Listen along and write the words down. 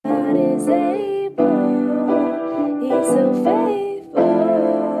is able. He's so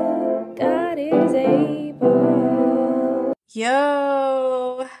faithful. God is able.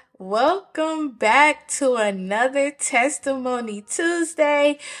 Yo, welcome back to another Testimony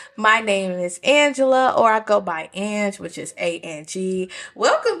Tuesday. My name is Angela, or I go by Ange, which is A-N-G.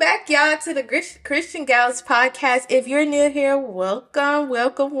 Welcome back, y'all, to the Christian Gals podcast. If you're new here, welcome.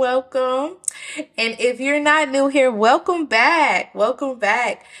 And if you're not new here, welcome back.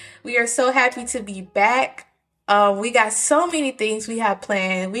 We are so happy to be back. We got so many things we have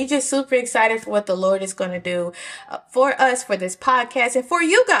planned. We just super excited for what the Lord is going to do for us, for this podcast, and for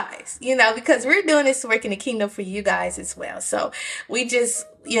you guys, because we're doing this work in the kingdom for you guys as well. So we just,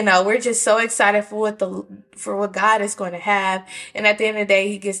 we're just so excited for what God is going to have. And at the end of the day,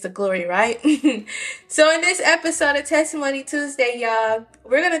 He gets the glory, right? So in this episode of Testimony Tuesday, y'all,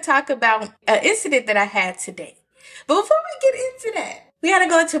 we're going to talk about an incident that I had today. But before we get into that, we got to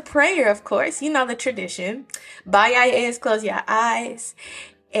go into prayer, of course. You know the tradition. Bow your ears, close your eyes,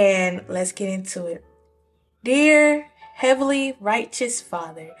 and let's get into it. Dear Heavenly Righteous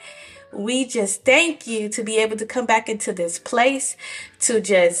Father, we just thank you to be able to come back into this place, to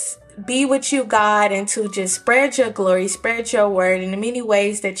just be with you, God, and to just spread your glory, spread your word in the many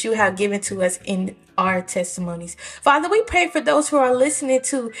ways that you have given to us in our testimonies. Father, we pray for those who are listening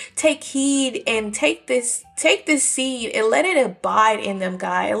to take heed and take this seed and let it abide in them,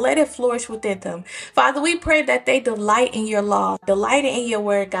 God, and let it flourish within them. Father, we pray that they delight in your law, delight in your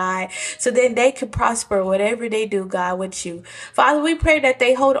word, God, so then they can prosper whatever they do, God, with you. Father, we pray that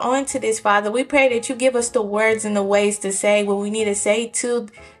they hold on to this, Father. We pray that you give us the words and the ways to say what we need to say to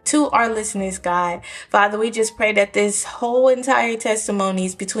our listeners, God. Father, we just pray that this whole entire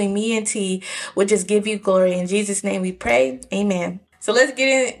testimonies between me and T would just give you glory. In Jesus' name we pray. Amen. So let's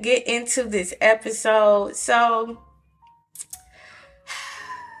get into this episode. So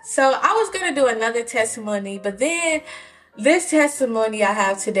I was going to do another testimony, but then this testimony I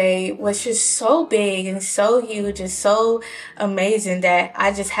have today was just so big and so huge and so amazing that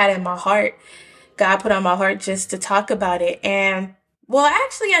I just had in my heart. God put on my heart just to talk about it. And well,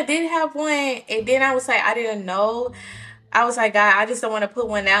 actually, I did have one, and then I was like, I didn't know. I was like, God, I just don't want to put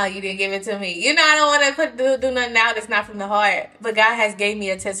one out. You didn't give it to me. I don't want to do nothing out that's not from the heart. But God has gave me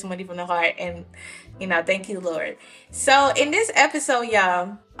a testimony from the heart, and, thank you, Lord. So in this episode,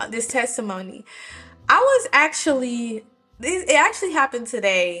 y'all, this testimony, it actually happened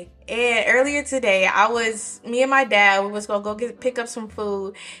today. And earlier today, me and my dad, we was going to go pick up some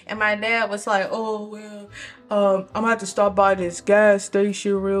food. And my dad was like, oh, well, I'm going to have to stop by this gas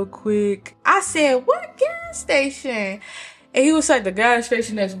station real quick. I said, what gas station? And he was like, the gas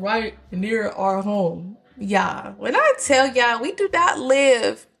station that's right near our home. Yeah. When I tell y'all, we do not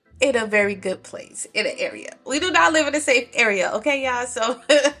live in a very good place, in an area. We do not live in a safe area, okay, y'all? So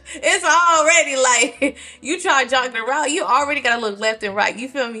it's already like, you try jogging around, you already gotta look left and right, you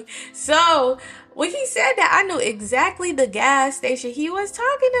feel me? So when he said that, I knew exactly the gas station he was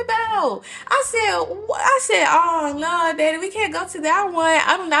talking about. I said, oh no, Daddy, we can't go to that one.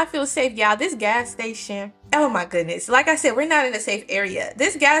 I do not feel safe, y'all. This gas station, oh my goodness. Like I said, we're not in a safe area.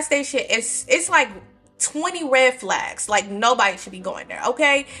 This gas station it's like 20 red flags. Like nobody should be going there,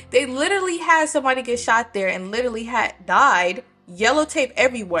 okay? They literally had somebody get shot there and literally had died, yellow tape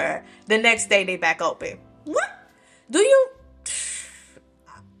everywhere. The next day they back open. What?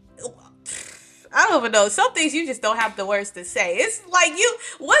 I don't even know. Some things you just don't have the words to say. It's like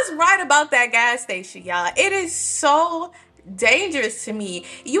what's right about that gas station, y'all? It is so dangerous to me.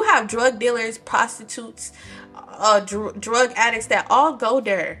 You have drug dealers, prostitutes, drug addicts that all go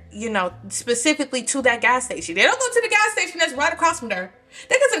there, specifically to that gas station. They don't go to the gas station that's right across from there.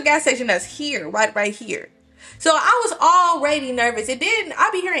 They go to the gas station that's here, right here. So I was already nervous. I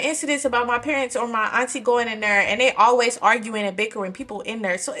be hearing incidents about my parents or my auntie going in there and they always arguing and bickering, people in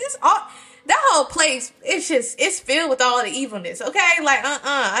there. So it's all, that whole place, it's filled with all the evilness, okay? Like,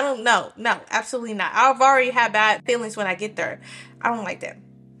 I don't know. No, absolutely not. I've already had bad feelings when I get there. I don't like that.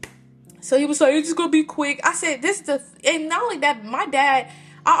 So he was like, it's just gonna be quick. I said, and not only that, my dad,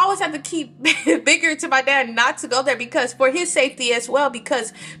 I always have to keep bickering to my dad not to go there because for his safety as well,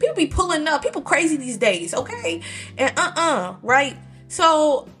 because people be pulling up, people crazy these days, okay? And right?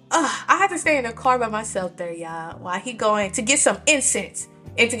 So, I had to stay in the car by myself there, y'all, while he going to get some incense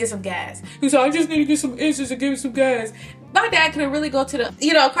and to get some gas. He said, I just need to get some incense and give me some gas. My dad couldn't really go to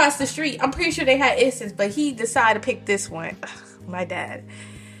the, across the street. I'm pretty sure they had incense, but he decided to pick this one. My dad.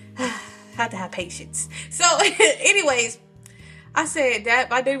 Had to have patience. So, anyways, I said, Dad,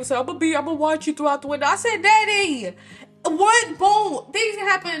 my daddy was like, I'm gonna watch you throughout the window. I said, Daddy, what? Boom, things can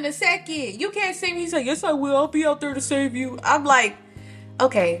happen in a second. You can't save me. He said, yes, I will. I'll be out there to save you. I'm like,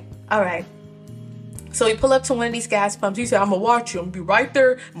 okay, All right. So we pull up to one of these gas pumps. He said, I'm going to watch you. I'm going to be right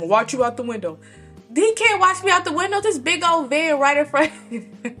there. I'm going to watch you out the window. He can't watch me out the window. This big old van right in front.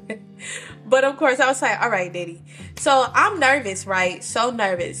 But of course, I was like, all right, Diddy. So I'm nervous, right? So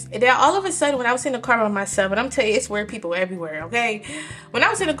nervous. And then all of a sudden, when I was in the car by myself, and I'm telling you, it's weird people everywhere, okay? When I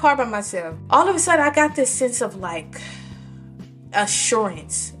was in the car by myself, all of a sudden, I got this sense of like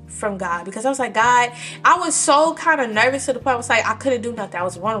assurance from God, because I was like, God, I was so kind of nervous to the point I was like, I couldn't do nothing. I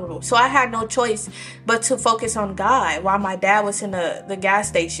was vulnerable. So I had no choice but to focus on God while my dad was in the gas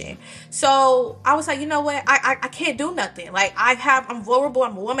station. So I was like, you know what? I can't do nothing. Like I'm vulnerable.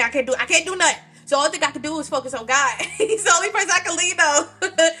 I'm a woman. I can't do nothing. So all thing I could do is focus on God. He's the only person I can lean on.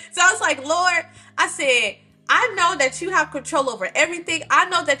 So I was like, Lord, I said, I know that you have control over everything. I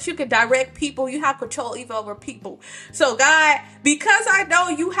know that you can direct people. You have control even over people. So God, because I know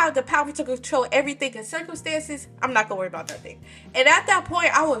you have the power to control everything in circumstances, I'm not going to worry about nothing. And at that point,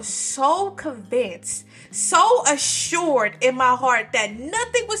 I was so convinced, so assured in my heart that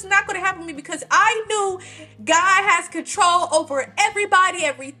nothing was not going to happen to me, because I knew God has control over everybody,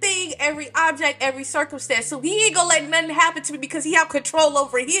 everything, every object, every circumstance. So he ain't going to let nothing happen to me because he have control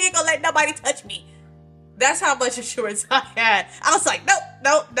over it. He ain't going to let nobody touch me. That's how much assurance I had. I was like,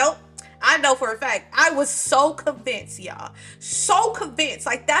 nope. I know for a fact. I was so convinced, y'all. So convinced.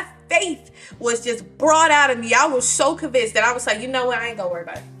 Like, that faith was just brought out of me. I was so convinced that I was like, you know what? I ain't gonna worry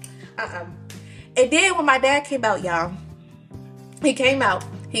about it. And then when my dad came out, y'all, he came out.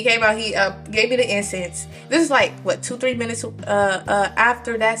 He gave me the incense. This is like, 2-3 minutes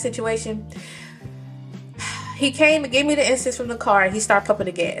after that situation. He came and gave me the incense from the car, and he started pumping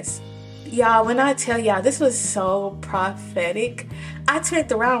the gas. Y'all, when I tell y'all, this was so prophetic. I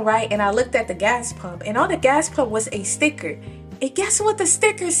turned around, right, and I looked at the gas pump, and on the gas pump was a sticker. And guess what the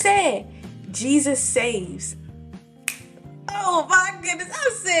sticker said? Jesus saves. Oh my goodness. I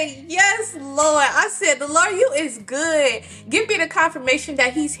said, yes, Lord. I said, the Lord, you is good. Give me the confirmation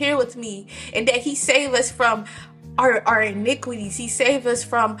that he's here with me and that he saved us from our iniquities. He saved us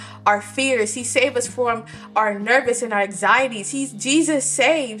from our fears. He saved us from our nervous and our anxieties. Jesus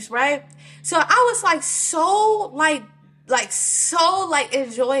saves, right? So I was like so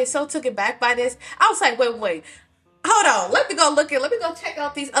enjoyed, so took it back by this. I was like, wait. Hold on. Let me go check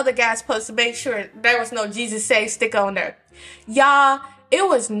out these other gas pumps to make sure there was no Jesus Save sticker on there. Y'all, it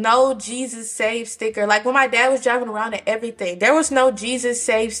was no Jesus Save sticker. Like when my dad was driving around and everything, there was no Jesus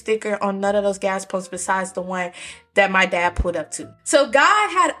Save sticker on none of those gas pumps besides the one that my dad pulled up to. So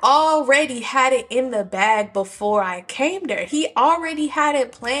God had already had it in the bag before I came there. He already had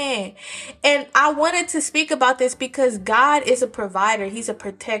it planned. And I wanted to speak about this because God is a provider. He's a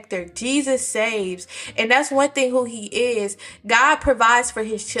protector. Jesus saves. And that's one thing who he is. God provides for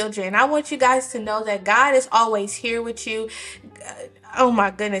his children. And I want you guys to know that God is always here with you. Oh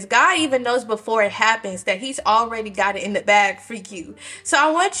my goodness. God even knows before it happens that he's already got it in the bag for you. So I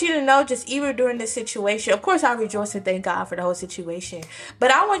want you to know, just even during this situation, of course I rejoice and thank God for the whole situation.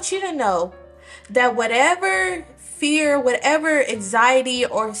 But I want you to know that whatever fear, whatever anxiety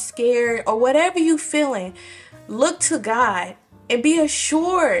or scared or whatever you feeling, look to God and be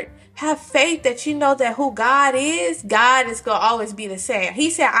assured. Have faith that you know that who God is going to always be the same. He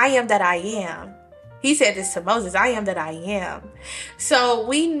said, I am that I am. He said this to Moses, I am that I am. So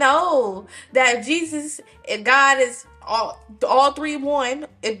we know that Jesus and God is all three one.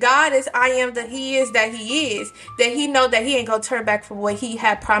 If God is I am that he is, that he know that he ain't going to turn back from what he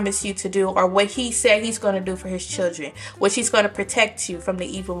had promised you to do or what he said he's going to do for his children, which he's going to protect you from the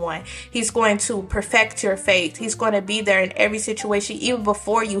evil one. He's going to perfect your faith. He's going to be there in every situation, even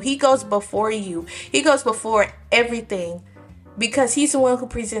before you. He goes before you. He goes before everything. Because he's the one who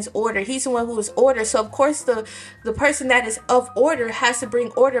presents order. He's the one who is order. So, of course, the person that is of order has to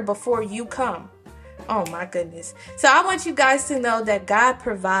bring order before you come. Oh, my goodness. So, I want you guys to know that God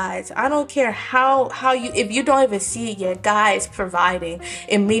provides. I don't care how if you don't even see it yet, God is providing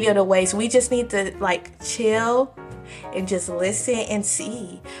in many other ways. We just need to, chill and just listen and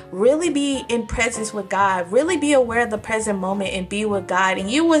see. Really be in presence with God. Really be aware of the present moment and be with God.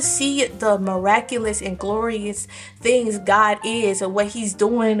 And you will see the miraculous and glorious things God is and what he's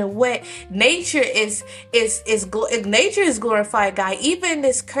doing and what nature is nature is glorified God. Even in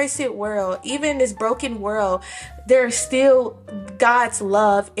this cursed world, even in this broken world, there's still God's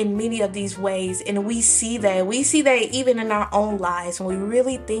love in many of these ways. And we see that. We see that even in our own lives when we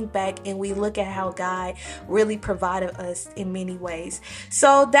really think back and we look at how God really provided us in many ways.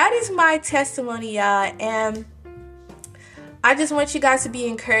 So that is my testimony, y'all. And I just want you guys to be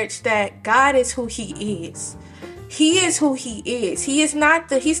encouraged that God is who he is. He is who he is. He's not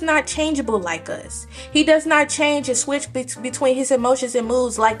changeable like us. He does not change and switch between his emotions and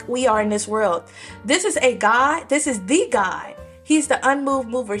moods like we are in this world. This is a God. This is the God. He's the unmoved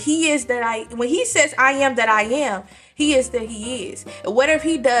mover. He is when he says I am that I am, he is that he is. And whatever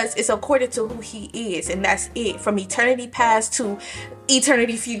he does is according to who he is. And that's it, from eternity past to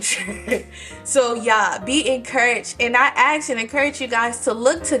eternity future. So yeah, be encouraged. And I ask and encourage you guys to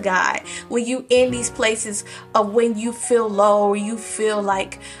look to God when you in these places of when you feel low or you feel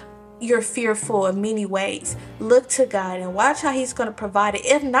like you're fearful in many ways. Look to God and watch how he's going to provide it.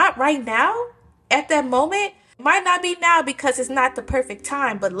 If not right now, at that moment, might not be now because it's not the perfect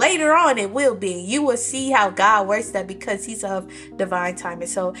time, but later on it will be. You will see how God works that because he's of divine timing.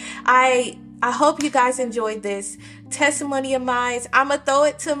 So I hope you guys enjoyed this testimony of mine. I'm going to throw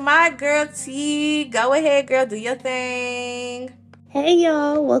it to my girl T. Go ahead, girl. Do your thing. Hey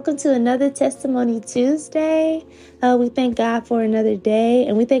y'all, welcome to another Testimony Tuesday. We thank God for another day,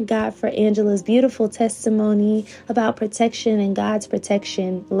 and we thank God for Angela's beautiful testimony about protection and God's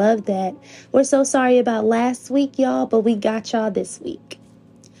protection. Love that. We're so sorry about last week, y'all, but we got y'all this week.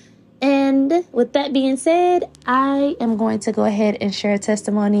 And with that being said, I am going to go ahead and share a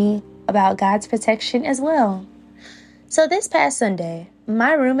testimony about God's protection as well. So this past Sunday,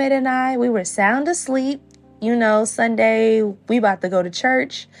 my roommate and I, we were sound asleep. You know, Sunday, we about to go to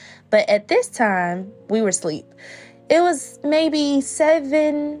church. But at this time, we were asleep. It was maybe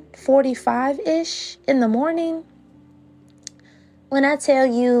 7:45-ish in the morning. When I tell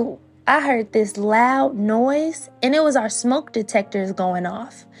you, I heard this loud noise, and it was our smoke detectors going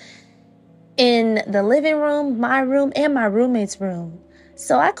off in the living room, my room, and my roommate's room.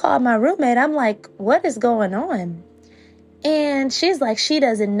 So I called my roommate. I'm like, what is going on? And she's like, she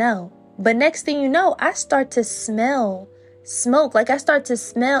doesn't know. But next thing you know, I start to smell smoke. Like it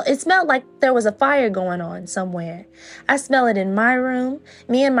smelled like there was a fire going on somewhere. I smell it in my room.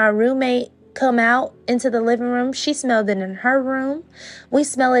 Me and my roommate come out into the living room. She smelled it in her room. We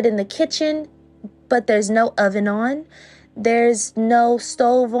smell it in the kitchen, but there's no oven on. There's no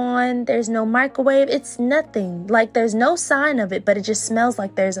stove on. There's no microwave. It's nothing. Like there's no sign of it, but it just smells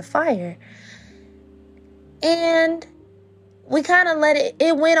like there's a fire. And we kind of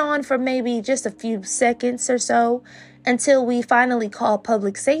it went on for maybe just a few seconds or so until we finally called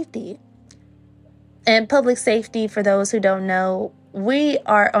public safety. And public safety, for those who don't know, we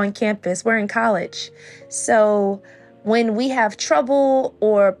are on campus. We're in college. So when we have trouble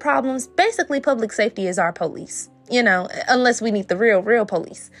or problems, basically public safety is our police, you know, unless we need the real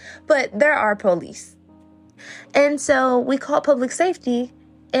police. But there are police. And so we called public safety,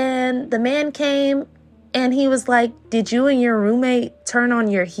 and the man came. And he was like, did you and your roommate turn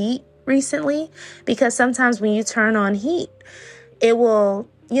on your heat recently? Because sometimes when you turn on heat, it will,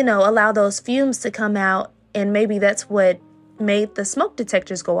 you know, allow those fumes to come out. And maybe that's what made the smoke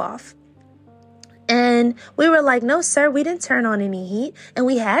detectors go off. And we were like, no, sir, we didn't turn on any heat. And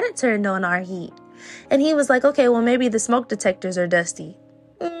we hadn't turned on our heat. And he was like, okay, well, maybe the smoke detectors are dusty.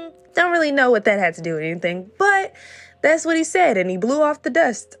 Don't really know what that had to do with anything, but that's what he said, and he blew off the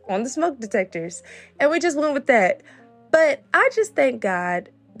dust on the smoke detectors, and we just went with that. But I just thank God,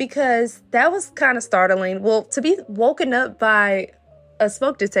 because that was kind of startling. Well, to be woken up by a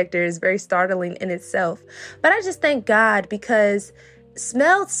smoke detector is very startling in itself. But I just thank God, because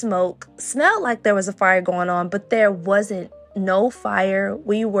smelled like there was a fire going on, but there wasn't no fire.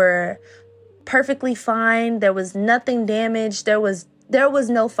 We were perfectly fine. There was nothing damaged. There was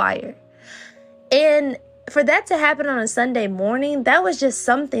no fire. And for that to happen on a Sunday morning, that was just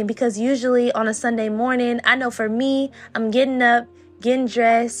something, because usually on a Sunday morning, I know for me, I'm getting up, getting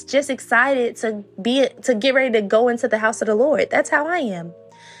dressed, just excited to get ready to go into the house of the Lord. That's how I am.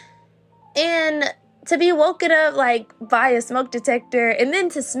 And to be woken up like by a smoke detector and then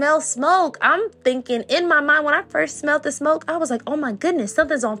to smell smoke, I'm thinking in my mind, when I first smelled the smoke, I was like, oh my goodness,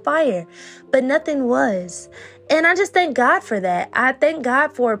 something's on fire. But nothing was. And I just thank God for that. I thank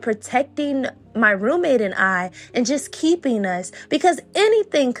God for protecting my roommate and I, and just keeping us, because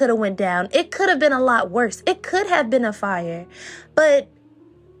anything could have went down. It could have been a lot worse. It could have been a fire. But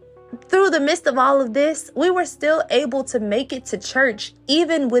through the midst of all of this, we were still able to make it to church,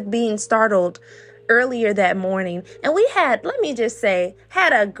 even with being startled earlier that morning. And we had, let me just say,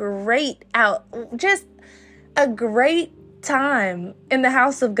 a great time in the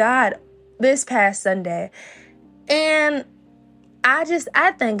house of God this past Sunday. And I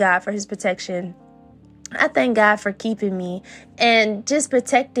thank God for his protection. I thank God for keeping me and just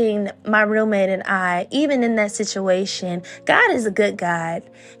protecting my roommate and I, even in that situation. God is a good God.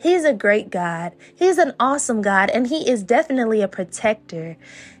 He's a great God. He's an awesome God, and he is definitely a protector.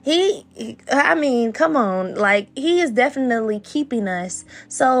 Come on, like, he is definitely keeping us.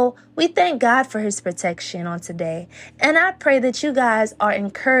 So we thank God for his protection on today. And I pray that you guys are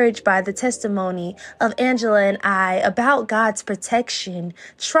encouraged by the testimony of Angela and I about God's protection.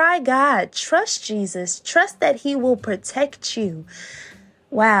 Try God. Trust Jesus. Trust that he will protect you.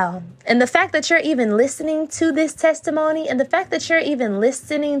 Wow. And the fact that you're even listening to this testimony, and the fact that you're even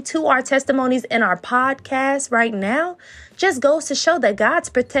listening to our testimonies in our podcast right now, just goes to show that God's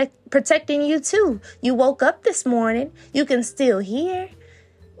protecting you too. You woke up this morning. You can still hear.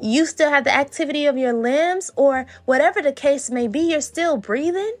 You still have the activity of your limbs, or whatever the case may be, you're still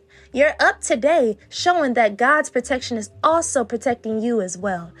breathing. You're up today, showing that God's protection is also protecting you as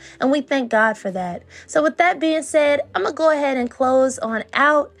well. And we thank God for that. So with that being said, I'm going to go ahead and close on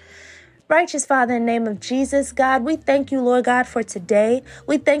out. Righteous Father, in the name of Jesus, God, we thank you, Lord God, for today.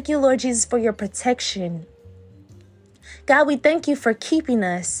 We thank you, Lord Jesus, for your protection. God, we thank you for keeping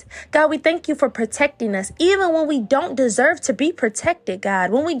us. God, we thank you for protecting us. Even when we don't deserve to be protected, God,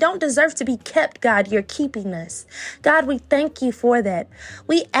 when we don't deserve to be kept, God, you're keeping us. God, we thank you for that.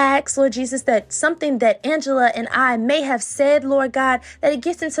 We ask, Lord Jesus, that something that Angela and I may have said, Lord God, that it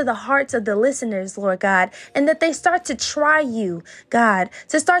gets into the hearts of the listeners, Lord God, and that they start to try you, God,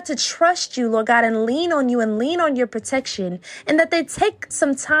 to start to trust you, Lord God, and lean on you and lean on your protection, and that they take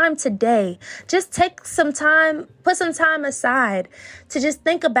some time today, just take some time, put some time aside to just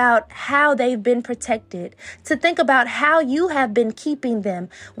think about how they've been protected, to think about how you have been keeping them.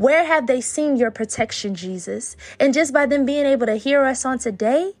 Where have they seen your protection, Jesus? And just by them being able to hear us on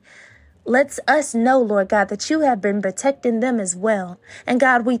today, lets us know, Lord God, that you have been protecting them as well. And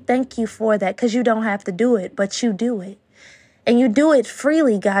God, we thank you for that, because you don't have to do it, but you do it. And you do it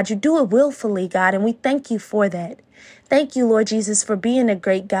freely, God. You do it willfully, God. And we thank you for that. Thank you, Lord Jesus, for being a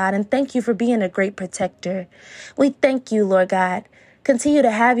great God. And thank you for being a great protector. We thank you, Lord God. Continue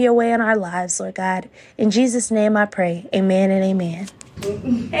to have your way in our lives, Lord God. In Jesus' name I pray. Amen and amen.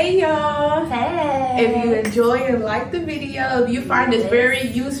 Hey, y'all. Hey. If you enjoy and like the video, if you find this very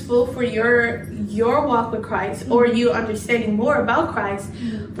useful for your walk with Christ, or you understanding more about Christ,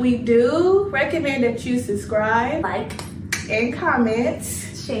 we do recommend that you subscribe, Like, and comment,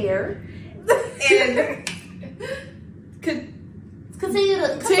 share, and continue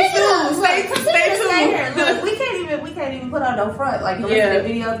to stay tuned. Look, we can't even put on no front like the rest of the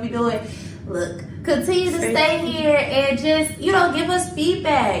videos we doing. Look, continue to stay here and just, give us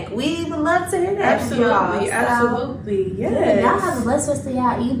feedback. We would love to hear that from y'all. Absolutely. Yes. Yeah, y'all have a blessed rest of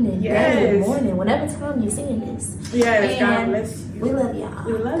y'all evening, day, morning, whatever time you're seeing this. Yes, and God bless you. We love y'all.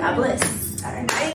 We love God you. bless. All right.